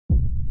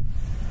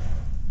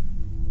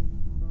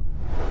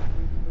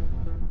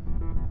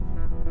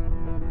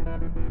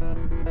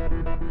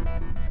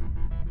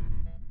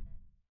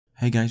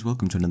Hey guys,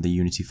 welcome to another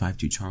Unity 5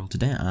 tutorial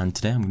today, and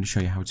today I'm going to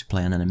show you how to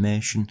play an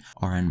animation,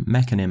 or a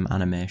Mecanim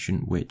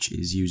animation, which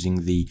is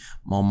using the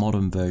more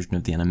modern version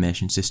of the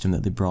animation system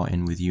that they brought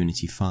in with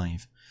Unity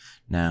 5.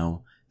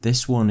 Now,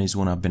 this one is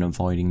one I've been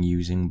avoiding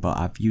using, but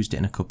I've used it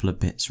in a couple of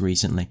bits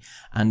recently,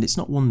 and it's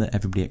not one that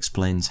everybody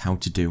explains how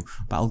to do,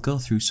 but I'll go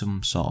through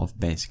some sort of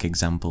basic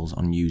examples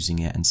on using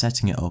it and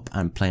setting it up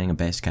and playing a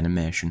basic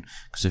animation,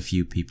 because a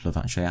few people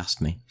have actually asked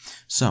me.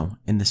 So,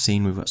 in the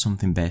scene we've got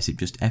something basic,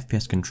 just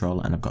FPS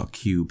controller, and I've got a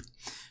cube.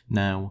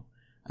 Now,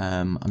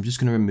 I'm just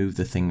going to remove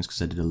the things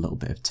because I did a little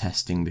bit of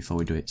testing before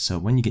we do it. So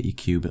when you get your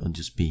cube, it'll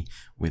just be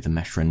with a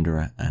mesh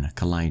renderer and a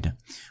collider.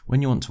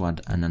 When you want to add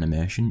an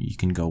animation, you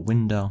can go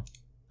Window,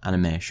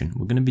 Animation.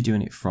 We're going to be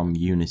doing it from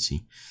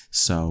Unity,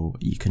 so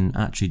you can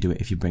actually do it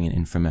if you bring it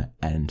in from an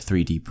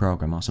 3D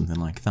program or something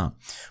like that.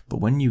 But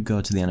when you go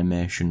to the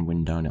animation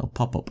window, and it'll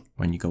pop up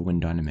when you go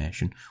Window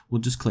Animation, we'll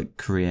just click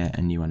Create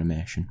a New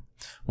Animation.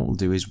 What we'll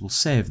do is we'll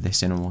save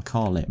this in and we'll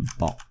call it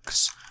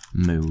Box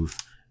Move,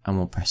 and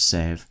we'll press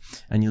Save,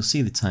 and you'll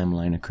see the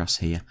timeline across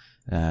here.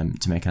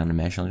 To make an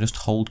animation, I'll just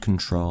hold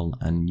Control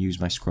and use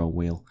my scroll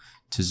wheel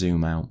to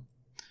zoom out.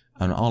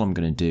 And all I'm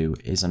going to do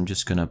is I'm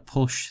just going to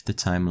push the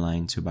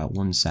timeline to about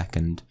 1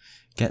 second,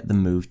 get the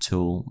move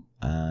tool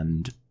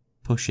and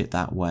push it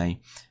that way,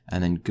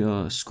 and then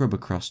go scrub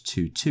across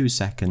to 2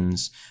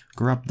 seconds,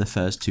 grab the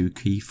first two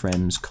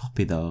keyframes,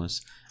 copy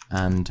those,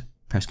 and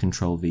press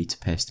Ctrl V to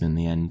paste them in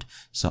the end.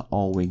 So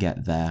all we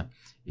get there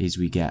is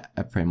we get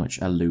pretty much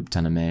a looped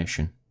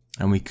animation.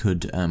 And we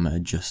could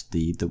adjust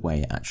the way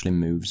it actually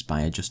moves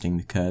by adjusting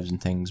the curves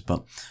and things,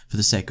 but for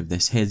the sake of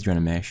this, here's your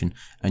animation,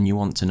 and you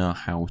want to know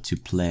how to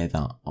play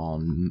that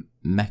on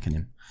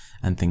Mecanim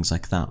and things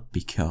like that,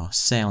 because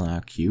say on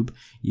our cube,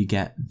 you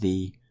get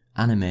the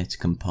Animator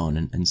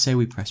component, and say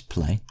we press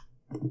play,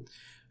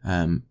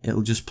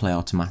 it'll just play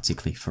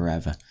automatically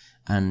forever,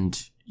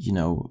 and you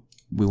know,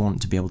 we want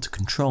to be able to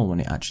control when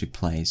it actually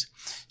plays.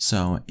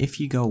 So if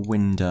you go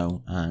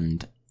Window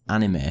and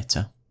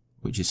Animator,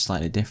 which is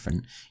slightly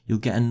different, you'll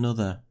get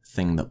another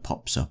thing that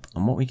pops up,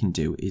 and what we can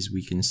do is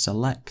we can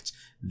select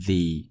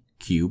the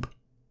cube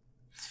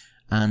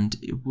and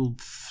it will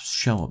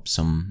show up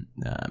some,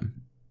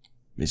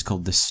 it's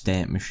called the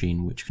state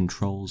machine, which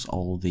controls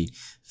all the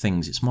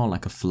things. It's more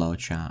like a flow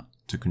chart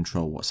to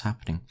control what's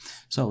happening.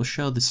 So it'll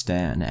show the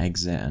state and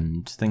exit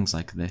and things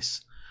like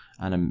this,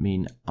 and I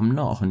mean, I'm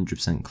not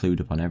 100%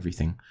 clued up on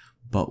everything,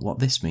 but what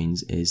this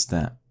means is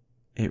that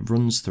it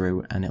runs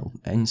through and it'll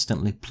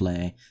instantly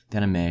play the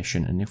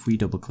animation, and if we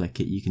double click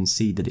it, you can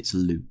see that it's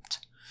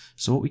looped.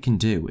 So what we can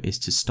do is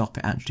to stop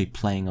it actually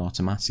playing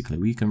automatically,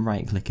 we can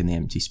right click in the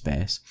empty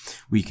space,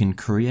 we can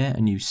create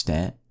a new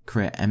state,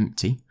 create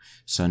empty,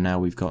 so now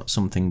we've got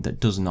something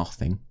that does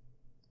nothing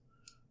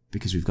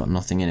because we've got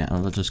nothing in it,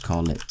 and I'll just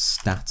call it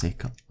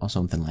static or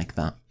something like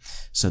that.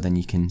 So then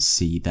you can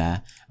see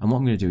there, and what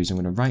I'm going to do is I'm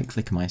going to right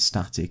click my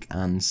static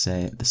and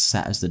say the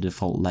set as the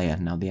default layer.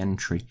 Now the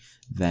entry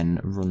then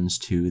runs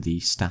to the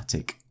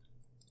static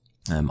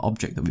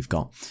object that we've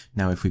got.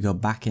 Now if we go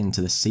back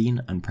into the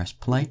scene and press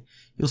play,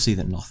 you'll see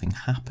that nothing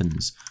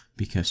happens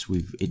because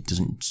it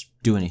doesn't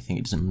do anything,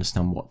 it doesn't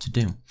understand what to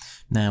do.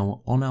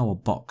 Now on our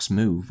box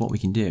move, what we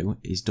can do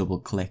is double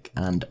click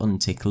and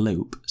untick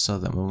loop, so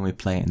that when we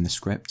play it in the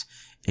script,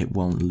 it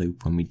won't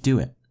loop when we do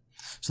it.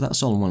 So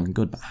that's all well and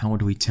good, but how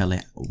do we tell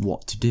it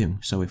what to do?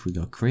 So if we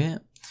go create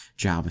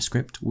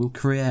JavaScript, we'll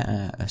create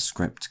a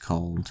script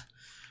called,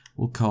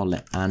 we'll call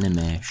it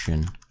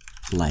animation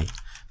play,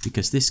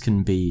 because this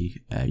can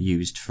be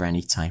used for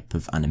any type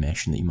of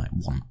animation that you might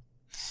want.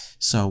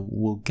 So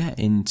we'll get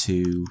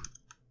into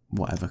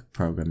whatever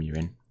program you're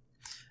in,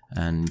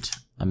 and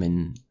I'm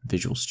in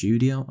Visual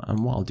Studio,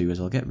 and what I'll do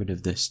is I'll get rid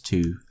of this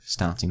two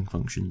starting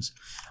functions,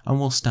 and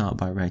we'll start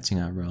by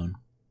writing our own.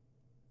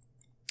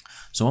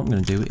 So what I'm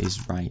going to do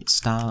is write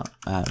start,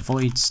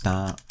 void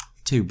start,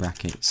 2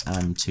 brackets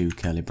and 2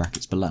 curly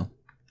brackets below,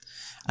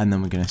 and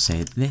then we're going to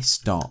say this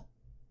dot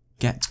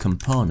get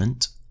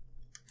component,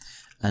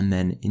 and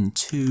then in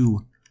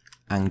 2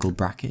 angle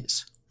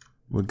brackets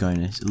we're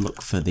going to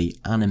look for the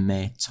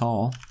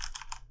Animator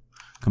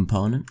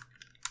component,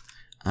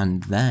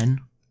 and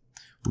then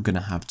we're going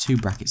to have 2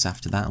 brackets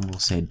after that, and we'll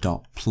say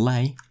dot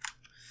play,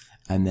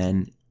 and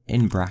then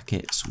in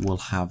brackets we'll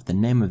have the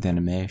name of the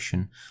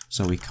animation,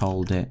 so we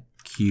called it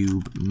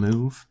cube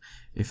move.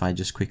 If I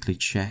just quickly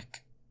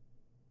check,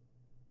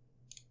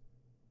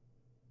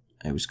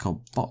 it was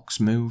called box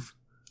move,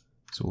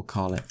 so we'll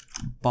call it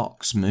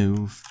box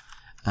move,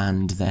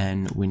 and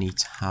then we need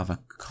to have a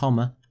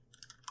comma,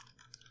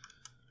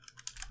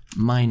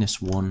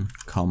 -1,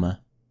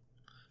 comma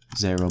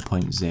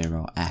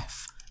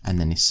 0.0f, and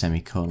then a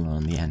semicolon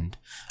on the end.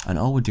 And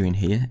all we're doing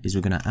here is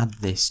we're going to add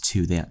this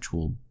to the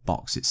actual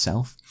box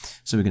itself.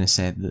 So we're going to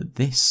say that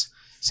this,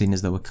 seeing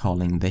as though we're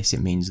calling this,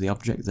 it means the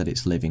object that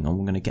it's living on.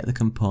 We're going to get the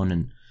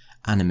component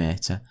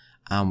animator,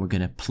 and we're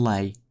going to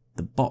play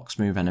the box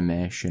move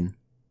animation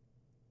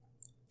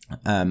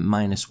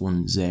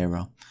 -1,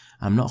 0.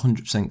 I'm not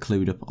 100%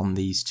 clued up on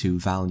these two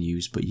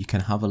values, but you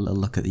can have a little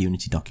look at the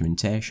Unity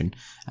documentation,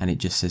 and it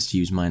just says to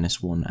use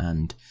 -1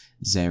 and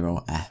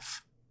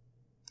 0f.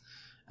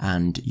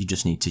 And you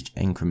just need to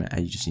increment,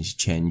 you just need to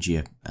change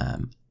your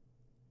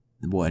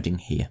wording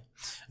here.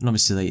 And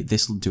obviously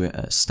this will do it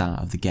at the start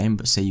of the game,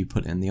 but say you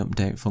put it in the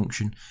update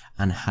function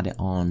and had it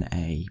on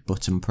a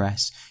button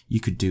press, you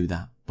could do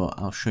that. But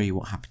I'll show you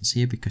what happens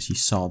here because you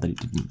saw that it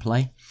didn't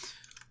play.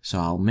 So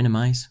I'll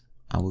minimize,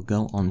 I will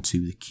go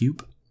onto the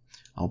cube,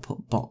 I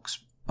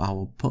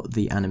will put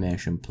the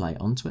animation play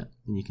onto it,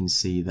 and you can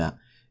see that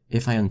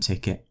if I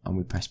untick it and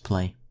we press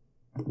play,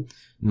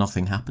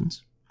 nothing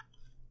happens.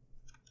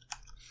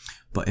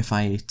 But if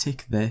I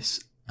tick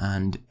this,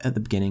 and at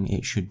the beginning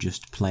it should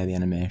just play the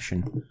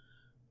animation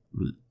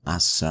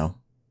as so.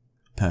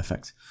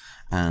 Perfect.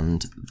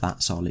 And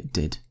that's all it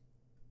did.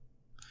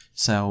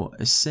 So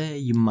say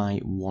you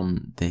might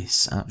want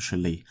this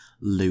actually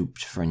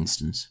looped, for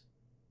instance.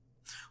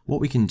 What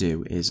we can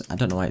do is, I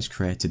don't know why it's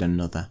created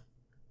another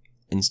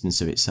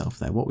instance of itself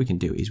there. What we can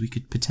do is we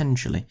could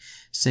potentially,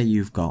 say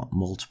you've got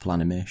multiple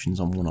animations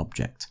on one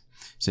object.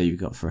 So you've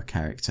got for a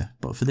character,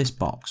 but for this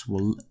box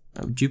we'll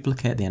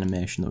duplicate the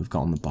animation that we've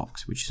got on the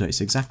box, so it's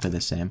exactly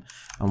the same,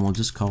 and we'll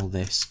just call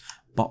this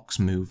box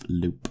move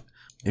loop.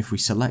 If we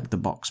select the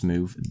box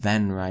move,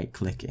 then right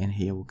click in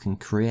here, we can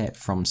create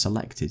from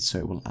selected, so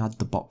it will add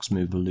the box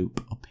move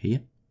loop up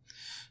here.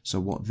 So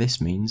what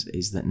this means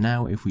is that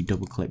now if we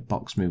double click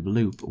box move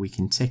loop, we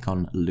can tick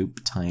on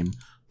loop time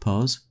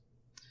pose,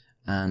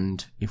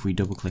 and if we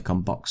double click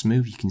on box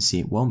move, you can see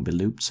it won't be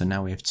looped. So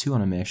now we have two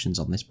animations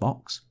on this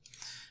box,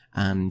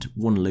 and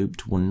one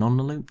looped, one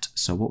non-looped.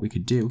 So what we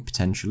could do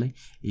potentially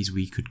is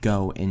we could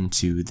go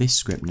into this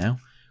script now,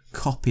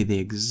 copy the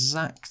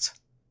exact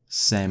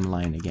same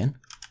line again,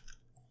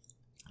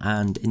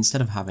 and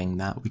instead of having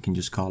that, we can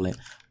just call it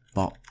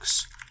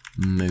box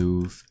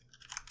move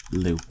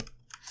loop.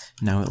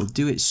 Now it'll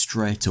do it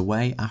straight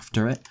away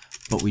after it,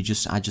 but I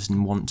just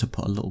want to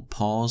put a little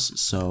pause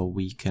so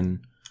we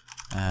can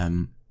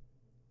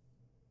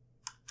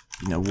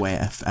wait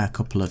a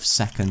couple of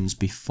seconds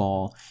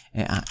before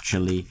it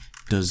actually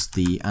does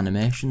the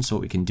animation. So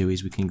what we can do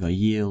is we can go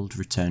yield,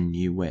 return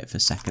new, wait for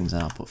seconds,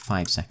 and I'll put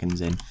 5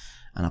 seconds in,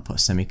 and I'll put a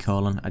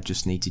semicolon. I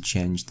just need to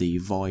change the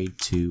void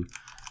to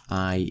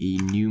IE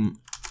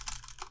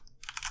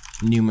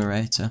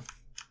numerator,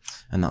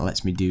 and that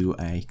lets me do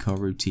a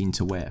coroutine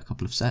to wait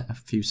a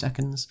few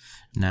seconds.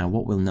 Now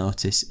what we'll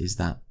notice is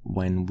that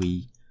when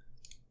we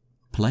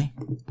play,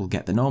 we'll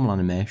get the normal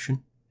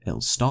animation,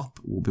 it'll stop,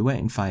 we'll be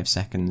waiting 5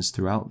 seconds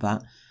throughout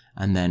that,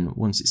 and then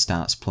once it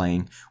starts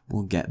playing,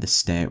 we'll get the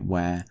state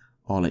where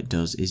all it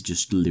does is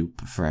just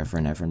loop forever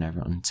and ever and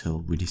ever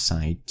until we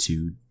decide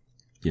to,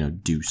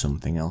 do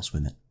something else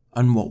with it.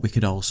 And what we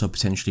could also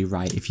potentially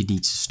write if you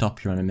need to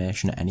stop your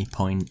animation at any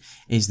point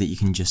is that you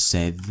can just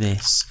say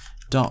this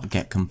dot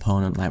get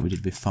component like we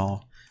did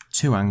before,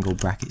 2 angle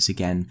brackets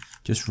again,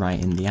 just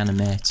write in the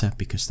animator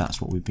because that's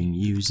what we've been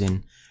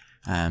using,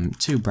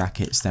 2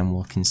 brackets, then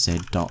we can say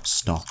dot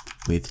stop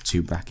with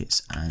 2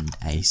 brackets and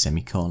a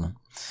semicolon.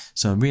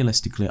 So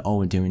realistically all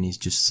we're doing is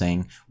just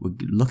saying we're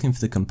looking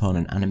for the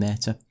component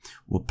animator,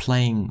 we're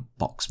playing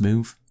box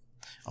move,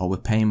 or we're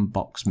playing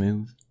box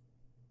move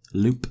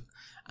loop,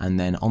 and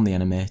then on the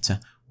animator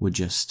we're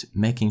just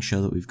making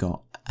sure that we've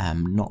got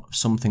not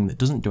something that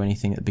doesn't do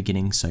anything at the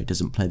beginning, so it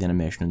doesn't play the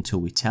animation until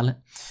we tell it.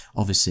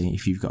 Obviously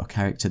if you've got a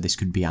character, this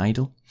could be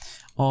idle,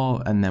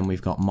 and then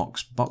we've got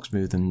box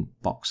move and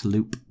box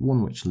loop,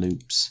 one which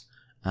loops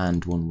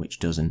and one which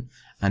doesn't,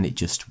 and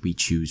we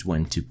choose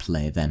when to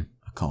play them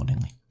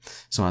accordingly.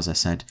 So as I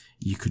said,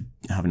 you could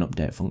have an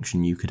update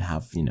function, you could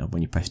have,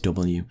 when you press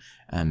W,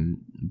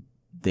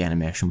 the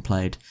animation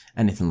played,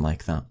 anything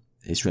like that.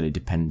 It's really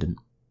dependent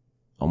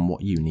on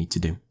what you need to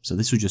do. So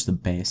this was just a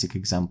basic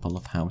example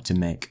of how to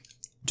make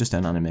just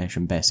an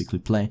animation basically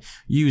play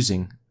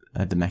using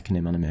the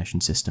Mecanim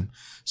animation system.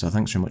 So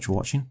thanks very much for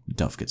watching.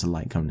 Don't forget to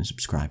like, comment and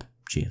subscribe.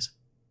 Cheers.